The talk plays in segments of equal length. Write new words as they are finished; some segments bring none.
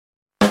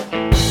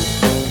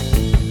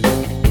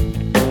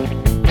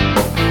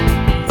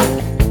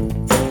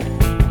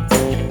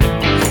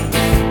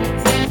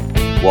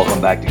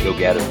Welcome back to Go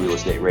Gaddis Real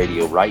Estate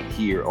Radio right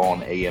here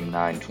on AM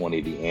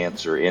 920 The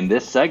Answer. In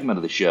this segment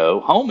of the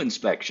show, home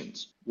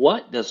inspections.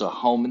 What does a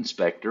home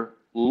inspector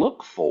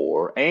look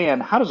for,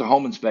 and how does a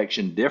home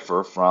inspection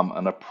differ from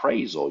an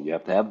appraisal? You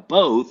have to have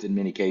both in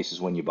many cases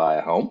when you buy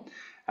a home.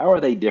 How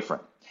are they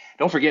different?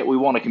 Don't forget, we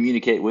want to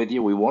communicate with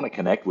you. We want to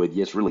connect with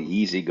you. It's really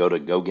easy. Go to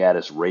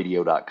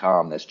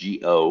gogaddisradio.com. That's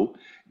GOGADDIS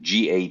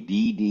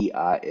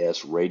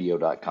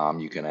radio.com.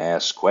 You can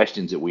ask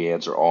questions that we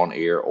answer on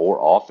air or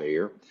off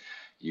air.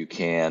 You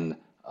can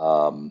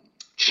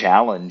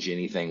challenge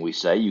anything we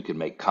say. You can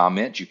make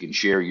comments. You can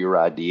share your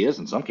ideas.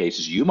 In some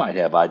cases, you might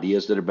have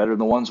ideas that are better than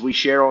the ones we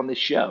share on this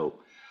show.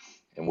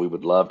 And we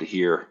would love to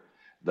hear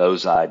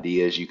those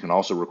ideas. You can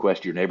also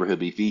request your neighborhood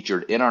be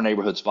featured in our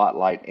neighborhood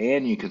spotlight,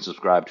 and you can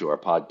subscribe to our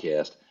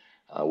podcast.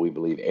 We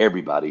believe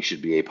everybody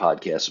should be a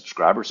podcast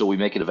subscriber, so we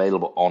make it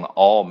available on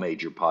all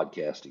major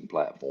podcasting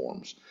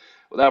platforms.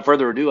 Without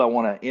further ado, I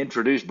want to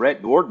introduce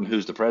Brett Gordon,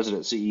 who's the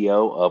president and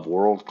CEO of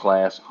World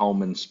Class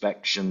Home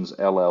Inspections,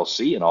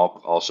 LLC, and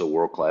also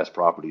World Class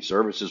Property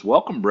Services.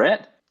 Welcome,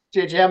 Brett.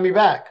 Did you have me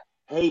back?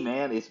 Hey,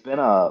 man, it's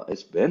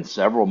been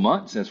several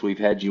months since we've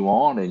had you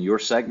on, and your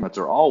segments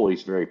are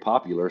always very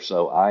popular.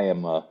 So I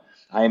am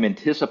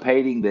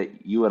anticipating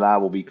that you and I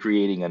will be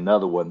creating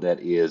another one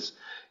that is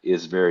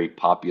very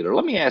popular.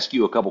 Let me ask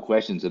you a couple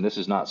questions, and this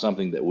is not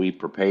something that we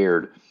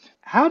prepared.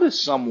 How does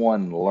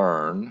someone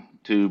learn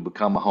to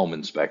become a home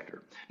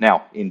inspector?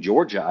 Now, in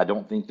Georgia, I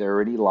don't think there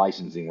are any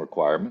licensing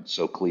requirements,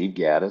 so Cleve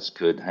Gaddis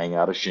could hang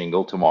out a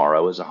shingle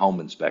tomorrow as a home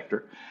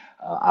inspector.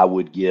 I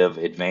would give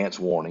advance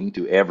warning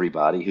to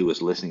everybody who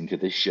is listening to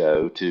this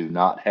show to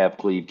not have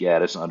Cleve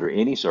Gaddis under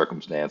any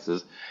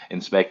circumstances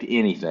inspect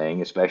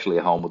anything, especially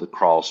a home with a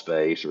crawl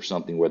space or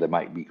something where there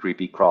might be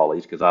creepy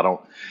crawlies, because I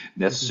don't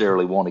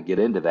necessarily want to get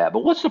into that.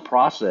 But what's the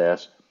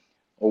process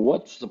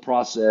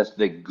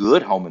that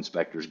good home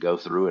inspectors go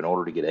through in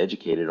order to get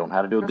educated on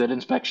how to do a good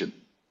inspection?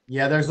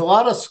 Yeah, there's a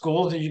lot of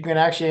schools that you can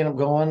actually end up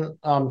going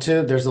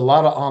to. There's a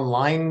lot of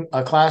online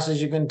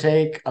classes you can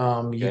take. You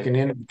Okay.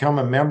 can become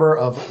a member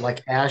of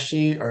like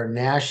ASHI or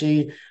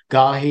NASHI,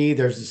 GAHI.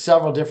 There's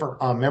several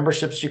different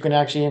memberships you can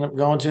actually end up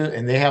going to,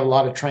 and they have a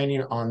lot of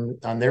training on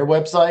their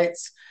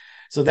websites.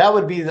 So that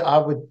would be I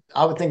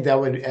would think that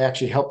would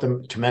actually help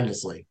them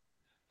tremendously.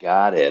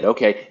 Got it.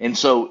 Okay. And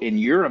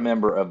you're a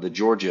member of the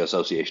Georgia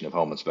Association of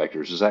Home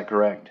Inspectors, is that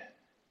correct?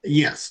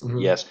 Yes.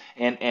 Mhm. Yes,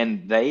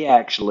 and they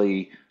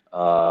actually,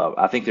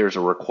 I think there's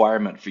a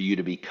requirement for you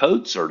to be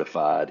code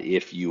certified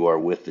if you are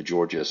with the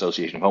Georgia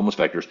Association of Home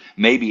Inspectors.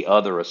 Maybe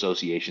other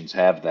associations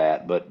have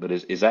that, but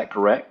is that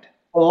correct?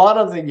 A lot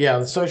of the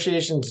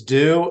associations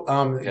do.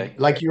 Okay,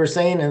 Like you were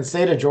saying, in the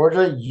state of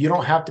Georgia, you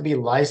don't have to be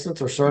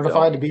licensed or you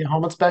certified don't. to be a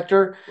home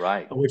inspector,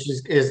 Right. which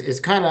is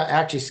kind of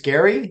actually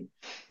scary.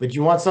 But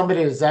you want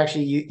somebody that's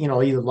actually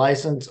either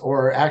licensed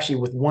or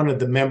actually with one of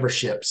the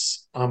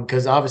memberships,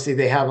 because obviously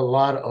they have a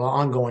lot of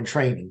ongoing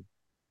training.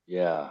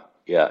 Yeah,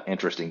 yeah,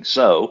 interesting.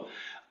 So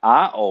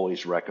I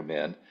always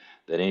recommend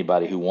that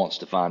anybody who wants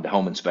to find a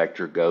home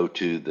inspector go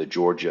to the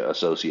Georgia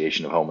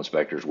Association of Home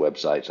Inspectors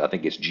websites. I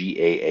think it's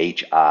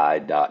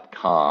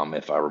GAHI.com,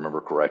 if I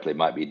remember correctly. It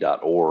might be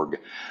 .org.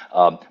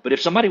 But if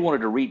somebody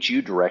wanted to reach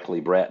you directly,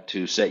 Brett,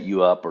 to set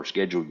you up or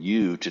schedule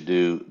you to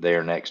do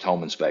their next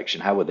home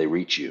inspection, how would they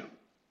reach you?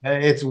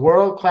 It's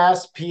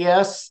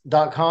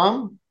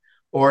worldclassps.com,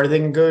 or they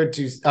can go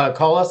to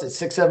call us at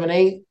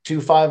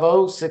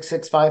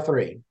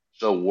 678-250-6653.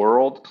 So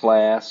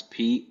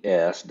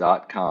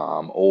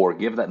worldclassps.com, or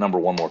give that number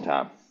one more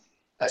time.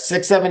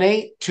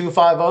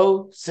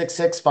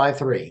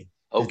 678-250-6653.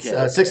 It's Okay.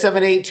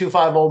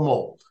 678-250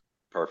 mold.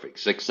 Perfect.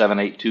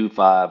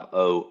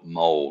 678-250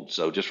 mold.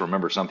 So just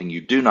remember, something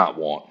you do not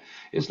want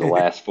is the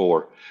last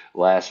four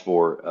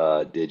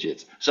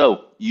digits.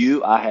 So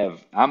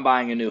I'm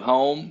buying a new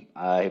home.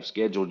 I have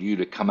scheduled you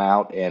to come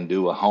out and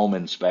do a home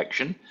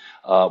inspection.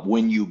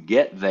 When you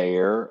get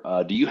there,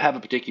 do you have a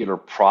particular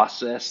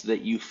process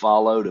that you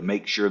follow to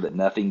make sure that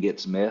nothing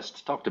gets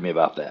missed? Talk to me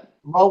about that.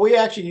 Well, we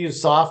actually use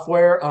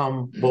software.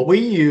 What we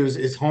use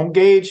is Home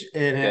Gauge,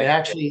 and it Okay.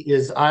 actually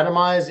is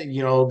itemized.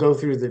 Go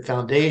through the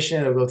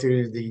foundation, it'll go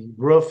through the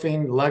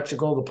roofing,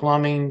 electrical, the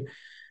plumbing,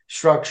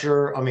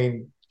 structure.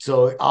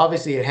 So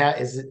obviously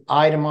is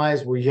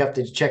itemized where you have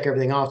to check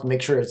everything off to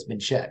make sure it's been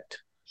checked.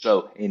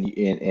 So, and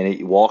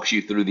it walks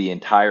you through the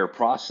entire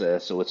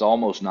process, so it's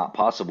almost not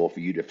possible for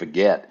you to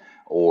forget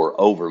or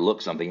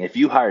overlook something. If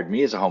you hired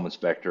me as a home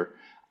inspector,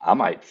 I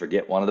might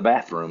forget one of the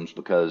bathrooms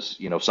because,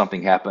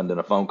 something happened and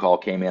a phone call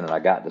came in and I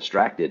got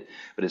distracted.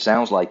 But it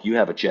sounds like you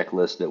have a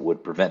checklist that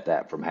would prevent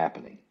that from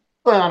happening.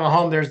 Well, on a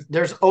home,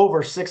 there's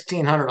over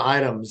 1,600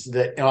 items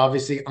that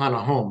obviously on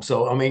a home.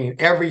 So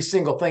every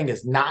single thing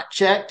is not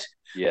checked,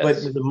 but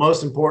Yes. the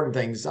most important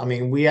things.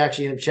 We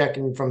actually end up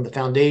checking from the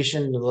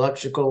foundation, the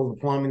electrical, the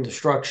plumbing, the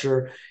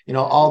structure.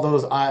 All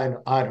those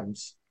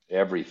items.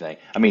 Everything.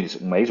 I mean, it's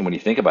amazing when you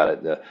think about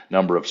it, the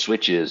number of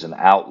switches and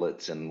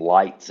outlets and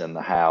lights in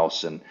the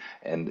house and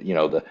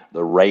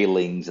the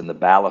railings and the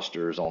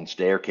balusters on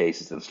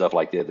staircases and stuff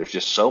like that. There's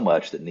just so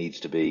much that needs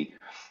to be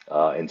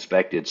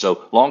inspected.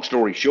 So, long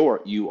story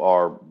short, you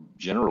are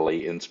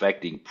generally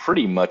inspecting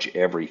pretty much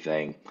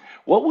everything.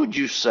 What would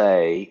you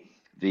say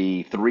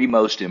the three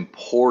most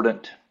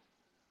important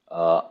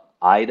uh,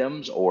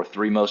 items or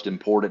three most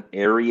important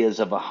areas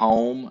of a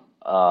home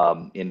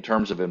in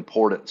terms of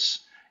importance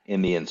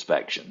in the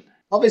inspection?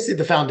 Obviously,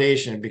 the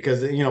foundation,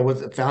 because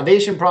with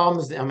foundation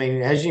problems, I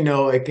mean, as you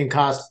know, it can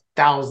cost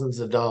thousands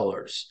of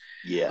dollars.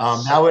 That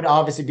Yes. would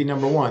obviously be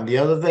number one. The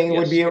other thing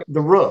would Yes. be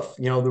the roof.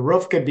 The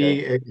roof could Okay.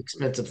 be an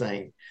expensive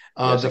thing.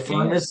 Yes, The it can.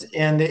 furnace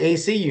and the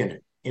AC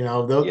unit.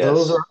 Those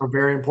Yes. are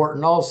very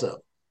important also.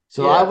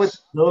 So I would.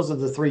 Yes. Those are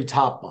the three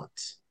top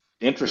ones.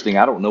 Interesting.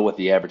 I don't know what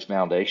the average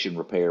foundation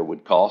repair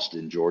would cost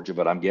in Georgia,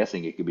 but I'm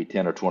guessing it could be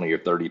 10 or 20 or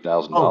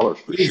 30,000 Oh, dollars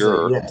for easily,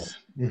 sure. yes.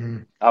 Hmm.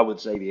 I would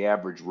say the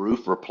average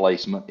roof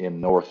replacement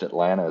in North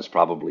Atlanta is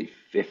probably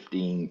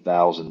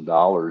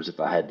 $15,000 if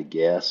I had to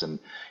guess. And,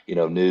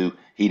 new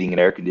heating and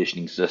air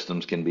conditioning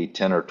systems can be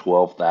 10 or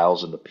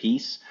 12,000 a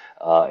piece.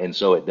 And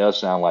so it does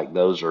sound like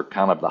those are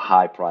kind of the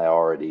high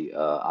priority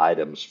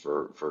items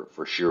for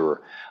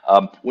sure.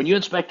 When you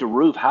inspect a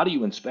roof, how do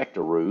you inspect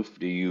a roof?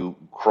 Do you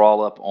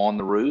crawl up on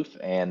the roof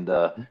and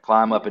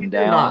climb up We and do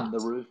down not. the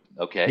roof?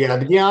 Okay. Yeah,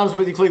 to be honest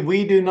with you, Cleve,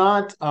 we do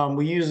not.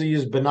 We usually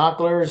use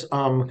binoculars.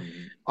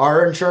 Mhm.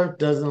 Our insurance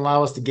doesn't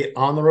allow us to get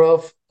on the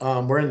roof.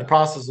 We're in the Yeah.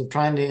 process of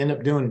trying to end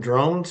up doing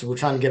drones. We're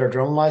trying to get our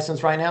drone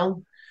license right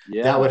now.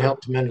 That would Yeah.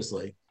 help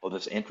tremendously. Well,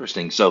 that's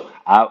interesting. So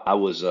I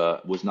was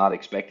not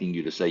expecting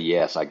you to say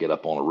yes. I get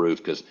up on a roof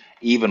because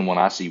even when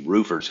I see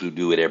roofers who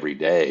do it every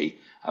day,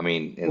 I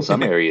mean, in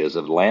some areas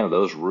of Atlanta,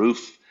 those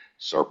roofs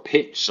are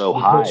pitched so The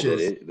high that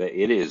bushes.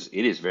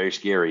 it is very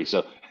scary.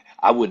 So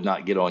I would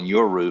not get on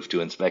your roof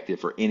to inspect it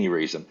for any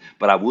reason.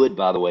 But I would,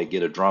 by the way,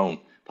 get a drone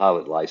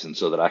pilot license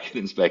so that I can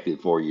inspect it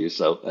for you.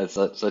 So that's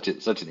such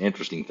an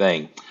interesting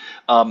thing.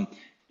 Um,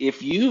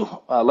 if you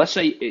let's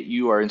say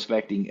you are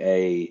inspecting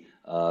a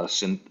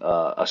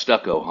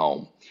stucco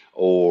home,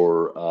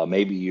 or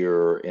maybe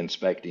you're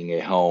inspecting a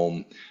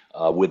home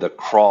with a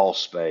crawl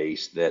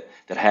space that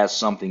has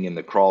something in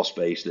the crawl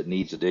space that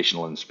needs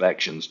additional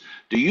inspections.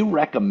 Do you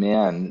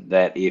recommend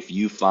that if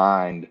you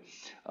find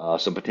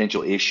some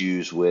potential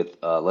issues with,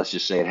 let's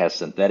just say it has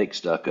synthetic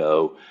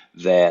stucco,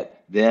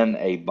 that then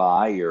a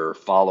buyer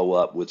follow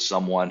up with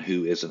someone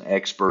who is an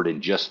expert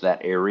in just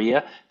that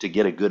area to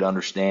get a good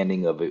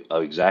understanding of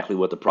exactly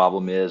what the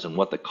problem is and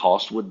what the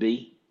cost would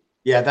be?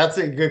 Yeah, that's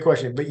a good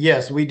question. But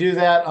yes, we do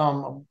that.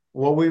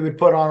 What we would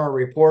put on our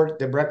report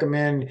to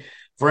recommend,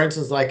 for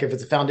instance, like if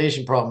it's a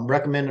foundation problem,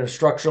 recommend a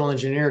structural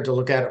engineer to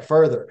look at it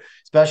further,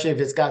 especially if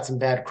it's got some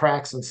bad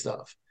cracks and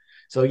stuff.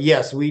 So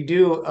yes, we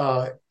do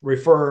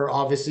refer,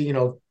 obviously,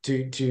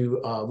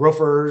 to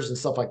roofers and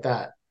stuff like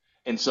that.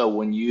 And so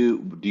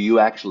do you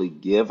actually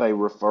give a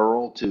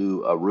referral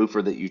to a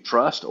roofer that you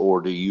trust, or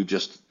do you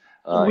just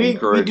We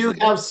encourage do the,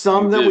 have you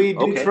some that do? we do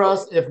Okay.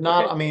 trust. If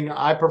not, Okay. I mean,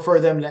 I prefer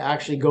them to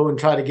actually go and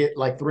try to get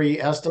like three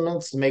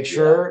estimates to make Yeah.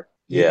 sure.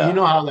 You Yeah.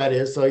 know how that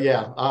is. So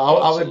yeah, I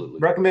would Absolutely.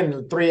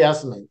 recommend three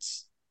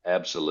estimates.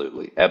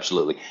 Absolutely.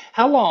 Absolutely.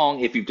 How long,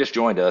 if you've just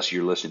joined us,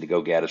 you're listening to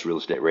Go Gaddis Real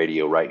Estate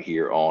Radio right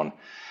here on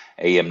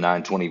AM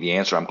 920 The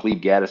Answer. I'm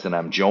Cleve Gaddis, and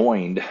I'm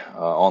joined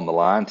on the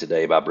line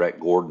today by Brett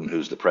Gordon,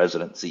 who's the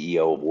president,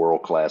 CEO of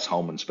World Class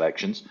Home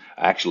Inspections.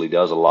 Actually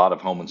does a lot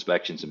of home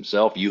inspections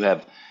himself. You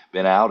have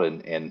been out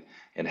and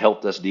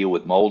helped us deal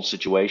with mold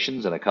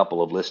situations and a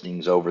couple of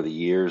listings over the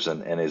years,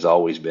 and has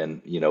always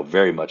been,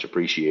 very much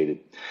appreciated.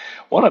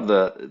 One of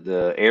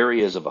the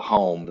areas of a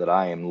home that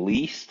I am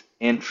least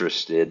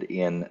interested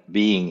in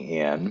being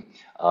in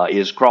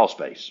is crawl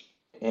space.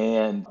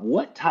 And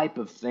what type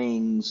of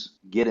things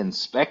get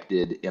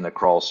inspected in a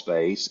crawl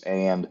space?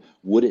 And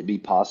would it be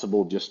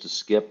possible just to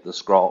skip the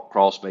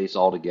crawl space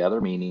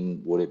altogether?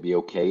 Meaning, would it be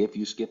okay if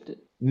you skipped it?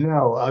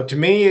 No, to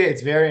me,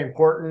 it's very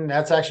important.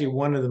 That's actually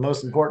one of the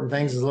most important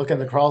things is look in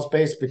the crawl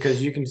space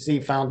because you can see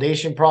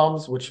foundation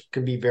problems, which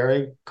could be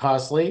very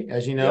costly,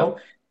 as you know.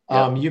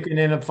 Yep. Yep. You can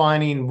end up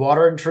finding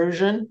water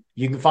intrusion.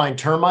 You can find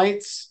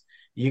termites.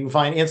 You can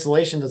find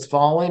insulation that's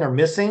falling or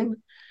missing.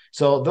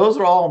 So those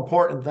are all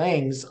important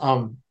things.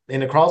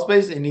 In a crawl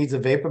space, it needs a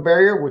vapor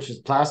barrier, which is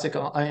plastic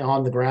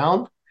on the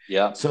ground.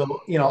 Yep.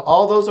 So,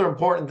 all those are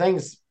important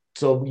things.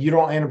 So you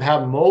don't end up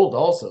having mold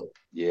also.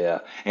 Yeah,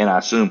 and I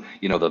assume,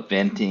 the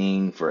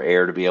venting for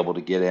air to be able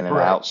to get in and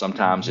Correct. out.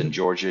 Sometimes in Mhm.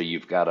 Georgia,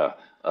 you've got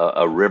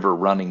a river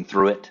running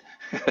through it.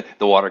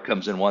 The water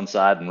comes in one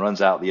side and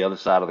runs out the other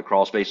side of the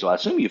crawl space. So I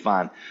assume you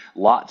find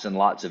lots and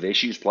lots of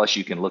issues. Plus,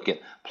 you can look at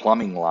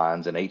plumbing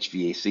lines and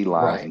HVAC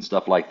lines Right. and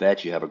stuff like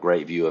that. You have a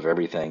great view of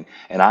everything.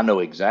 And I know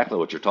exactly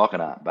what you're talking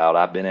about.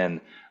 I've been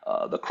in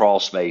the crawl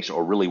space,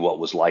 or really what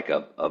was like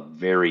a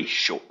very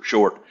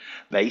short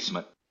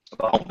basement of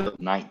a home built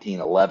in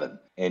 1911,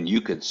 and you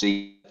could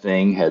see the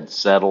thing had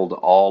settled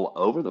all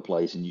over the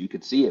place, and you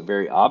could see it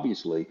very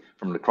obviously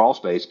from the crawl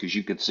space because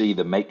you could see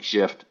the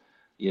makeshift,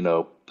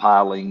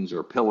 pilings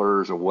or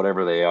pillars or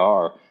whatever they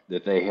are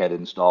that they had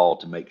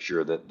installed to make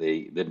sure that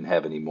they didn't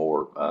have any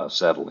more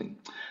settling.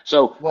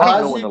 So I Well,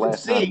 don't know as when you the can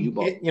last time you see,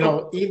 bought. you Oh,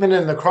 know, even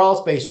in the crawl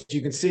space,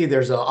 you can see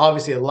there's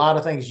obviously a lot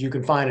of things you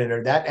can find in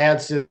there. That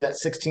adds to that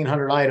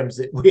 1,600 items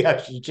that we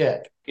actually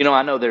check.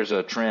 I know there's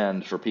a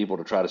trend for people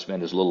to try to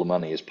spend as little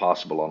money as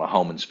possible on a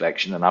home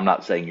inspection, and I'm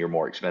not saying you're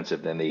more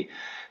expensive than the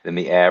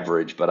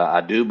average, but I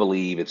do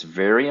believe it's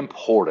very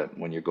important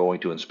when you're going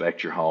to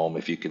inspect your home,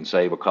 if you can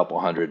save a couple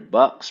 $100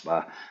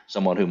 by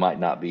someone who might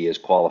not be as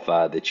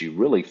qualified, that you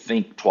really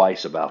think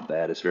twice about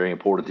that. It's very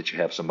important that you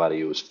have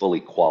somebody who is fully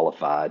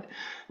qualified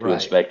to Right.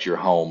 inspect your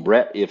home.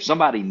 Brett, if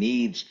somebody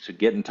needs to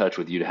get in touch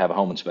with you to have a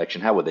home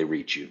inspection, how would they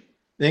reach you?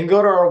 Then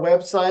go to our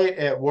website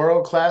at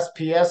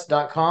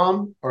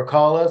worldclassps.com or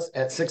call us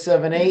at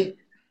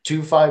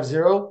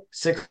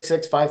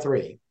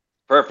 678-250-6653.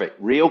 Perfect.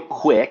 Real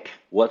quick,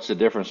 what's the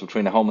difference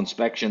between a home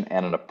inspection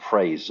and an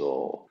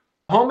appraisal?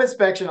 Home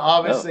inspection Oh,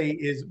 obviously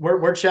is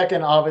we're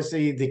checking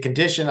obviously the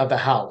condition of the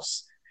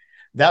house.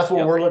 That's what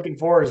yep. we're looking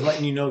for is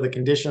letting you know the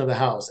condition of the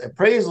house.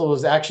 Appraisal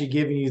is actually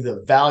giving you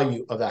the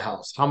value of the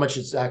house, how much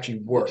it's actually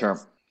The worth. term,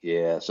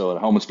 yeah. So a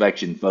home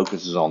inspection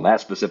focuses on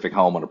that specific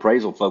home, and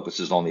appraisal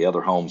focuses on the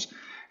other homes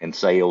and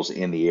sales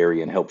in the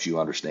area and helps you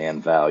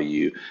understand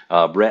value.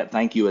 Brett,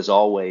 thank you as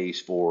always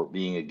for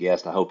being a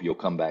guest. I hope you'll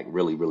come back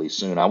really, really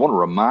soon. I want to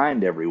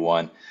remind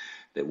everyone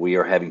that we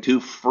are having two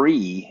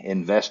free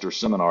investor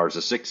seminars,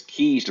 the 6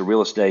 keys to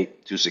real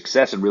estate, to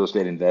success in real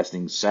estate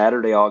investing,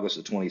 Saturday, August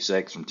the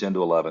 26th from 10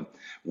 to 11,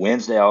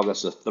 Wednesday,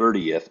 August the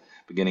 30th,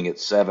 beginning at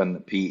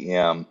 7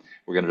 p.m.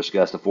 We're going to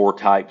discuss the 4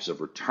 types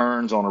of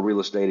returns on a real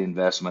estate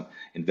investment,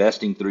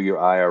 investing through your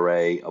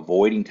IRA,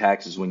 avoiding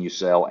taxes when you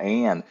sell,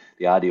 and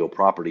the ideal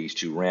properties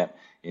to rent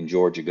in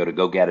Georgia. Go to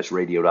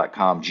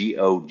gogaddisradio.com,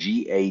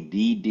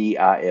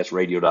 GOGADDIS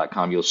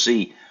radio.com. You'll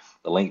see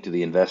the link to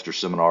the investor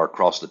seminar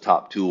across the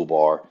top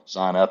toolbar.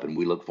 Sign up, and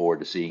we look forward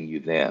to seeing you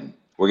then.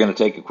 We're going to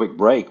take a quick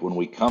break. When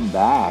we come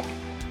back,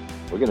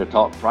 we're going to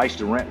talk price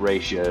to rent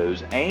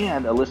ratios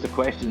and a list of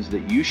questions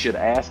that you should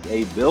ask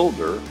a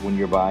builder when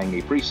you're buying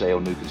a pre-sale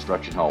new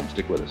construction home.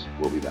 Stick with us.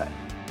 We'll be back.